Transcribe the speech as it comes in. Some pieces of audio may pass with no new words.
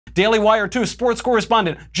Daily Wire 2 sports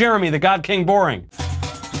correspondent Jeremy the God King Boreing.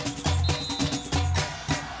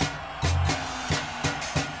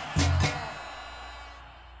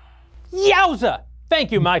 Yowza!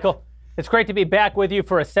 Thank you, Michael. It's great to be back with you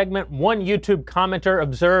for a segment one YouTube commenter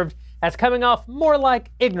observed as coming off more like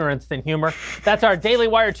ignorance than humor. That's our Daily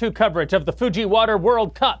Wire 2 coverage of the Fujiwara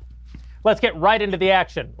World Cup. Let's get right into the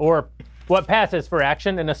action, or what passes for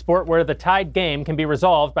action in a sport where the tied game can be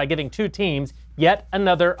resolved by giving two teams yet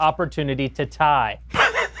another opportunity to tie.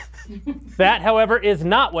 That, however, is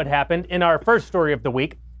not what happened in our first story of the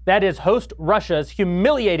week. That is host Russia's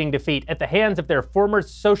humiliating defeat at the hands of their former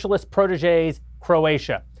socialist protégés,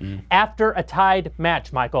 Croatia. After a tied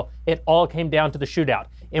match, Michael, it all came down to the shootout,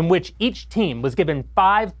 in which each team was given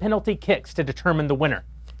 5 penalty kicks to determine the winner.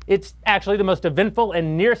 It's actually the most eventful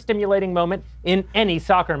and near-stimulating moment in any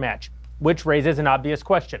soccer match, which raises an obvious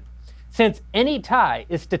question. Since any tie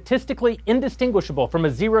is statistically indistinguishable from a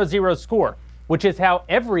 0-0 score, which is how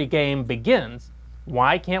every game begins,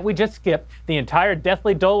 why can't we just skip the entire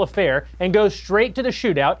deathly dull affair and go straight to the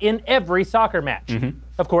shootout in every soccer match?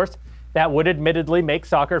 Of course, that would admittedly make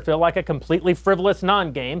soccer feel like a completely frivolous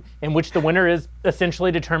non-game in which the winner is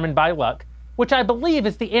essentially determined by luck, which I believe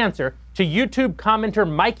is the answer to YouTube commenter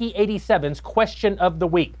Mikey87's question of the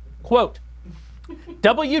week. Quote,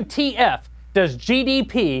 WTF does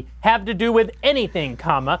GDP have to do with anything,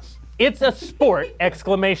 comma, it's a sport,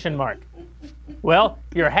 exclamation mark. Well,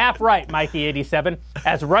 you're half right, Mikey87,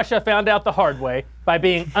 as Russia found out the hard way by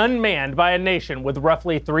being unmanned by a nation with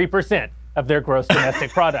roughly 3% of their gross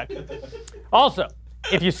domestic product. Also,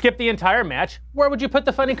 if you skip the entire match, where would you put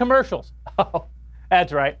the funny commercials? Oh,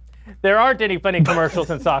 that's right. There aren't any funny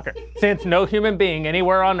commercials in soccer, since no human being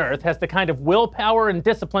anywhere on Earth has the kind of willpower and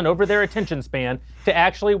discipline over their attention span to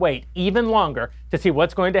actually wait even longer to see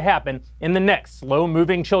what's going to happen in the next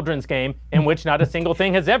slow-moving children's game in which not a single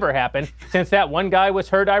thing has ever happened since that one guy was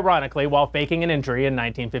hurt ironically while faking an injury in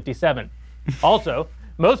 1957. Also,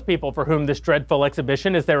 most people for whom this dreadful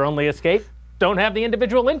exhibition is their only escape don't have the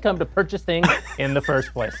individual income to purchase things in the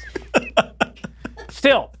first place.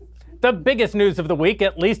 Still, the biggest news of the week,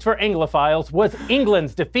 at least for Anglophiles, was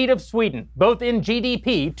England's defeat of Sweden, both in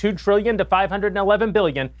GDP, 2 trillion to 511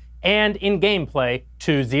 billion, and in gameplay,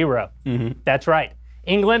 2-0. That's right.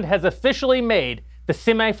 England has officially made the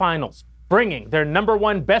semifinals, bringing their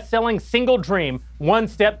 #1 best-selling single dream one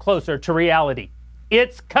step closer to reality.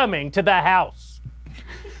 It's coming to the house.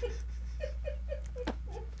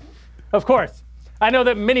 Of course, I know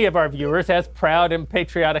that many of our viewers, as proud and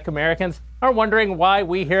patriotic Americans, are wondering why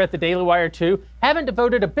we here at the Daily Wire 2 haven't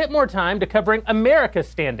devoted a bit more time to covering America's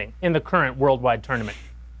standing in the current worldwide tournament.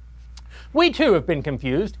 We too have been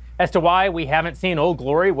confused as to why we haven't seen Old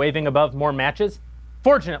Glory waving above more matches.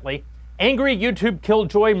 Fortunately, angry YouTube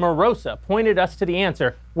killjoy Morosa pointed us to the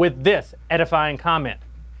answer with this edifying comment.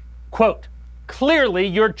 Quote, clearly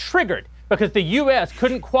you're triggered because the U.S.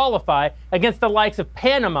 couldn't qualify against the likes of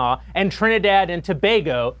Panama and Trinidad and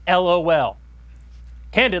Tobago, LOL.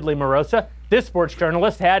 Candidly, Morosa, this sports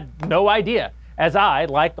journalist had no idea, as I,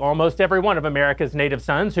 like almost every one of America's native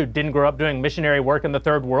sons who didn't grow up doing missionary work in the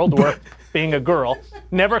third world or being a girl,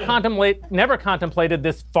 never contemplated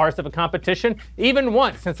this farce of a competition, even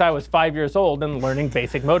once since I was 5 years old and learning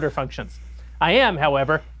basic motor functions. I am,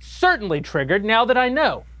 however, certainly triggered now that I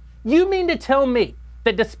know. You mean to tell me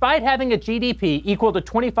that despite having a GDP equal to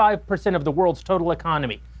 25% of the world's total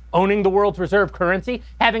economy, owning the world's reserve currency,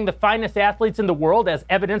 having the finest athletes in the world as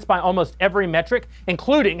evidenced by almost every metric,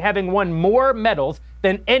 including having won more medals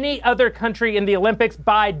than any other country in the Olympics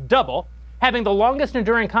by double, having the longest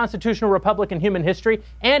enduring constitutional republic in human history,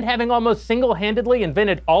 and having almost single-handedly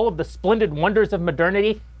invented all of the splendid wonders of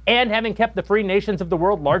modernity, and having kept the free nations of the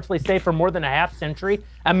world largely safe for more than a half-century,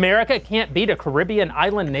 America can't beat a Caribbean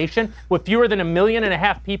island nation with fewer than 1.5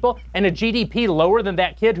 million people and a GDP lower than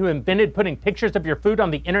that kid who invented putting pictures of your food on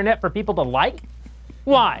the internet for people to like?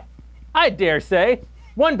 Why, I dare say,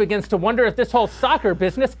 one begins to wonder if this whole soccer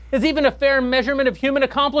business is even a fair measurement of human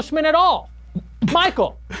accomplishment at all.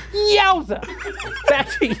 Michael, yowza! Back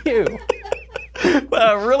to you.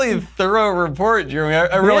 Really thorough report, Jeremy.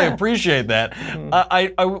 I really appreciate that.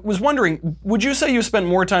 I was wondering, would you say you spent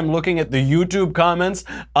more time looking at the YouTube comments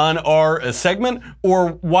on our segment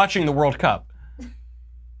or watching the World Cup?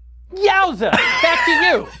 Yowza! Back to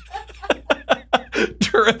you.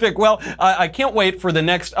 Terrific. Well, I can't wait for the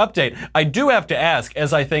next update. I do have to ask,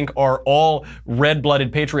 as I think are all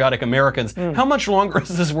red-blooded patriotic Americans, how much longer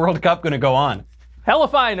is this World Cup going to go on? Hell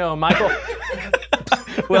if I know, Michael.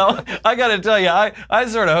 Well, I got to tell you, I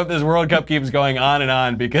sort of hope this World Cup keeps going on and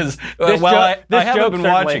on because This I haven't joke been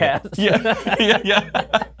certainly watching has. it.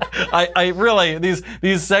 Yeah. I really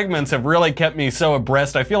these segments have really kept me so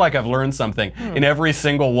abreast. I feel like I've learned something in every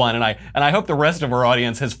single one, and I hope the rest of our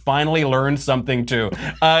audience has finally learned something too.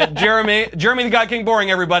 Jeremy the God King Boreing,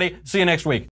 everybody. See you next week.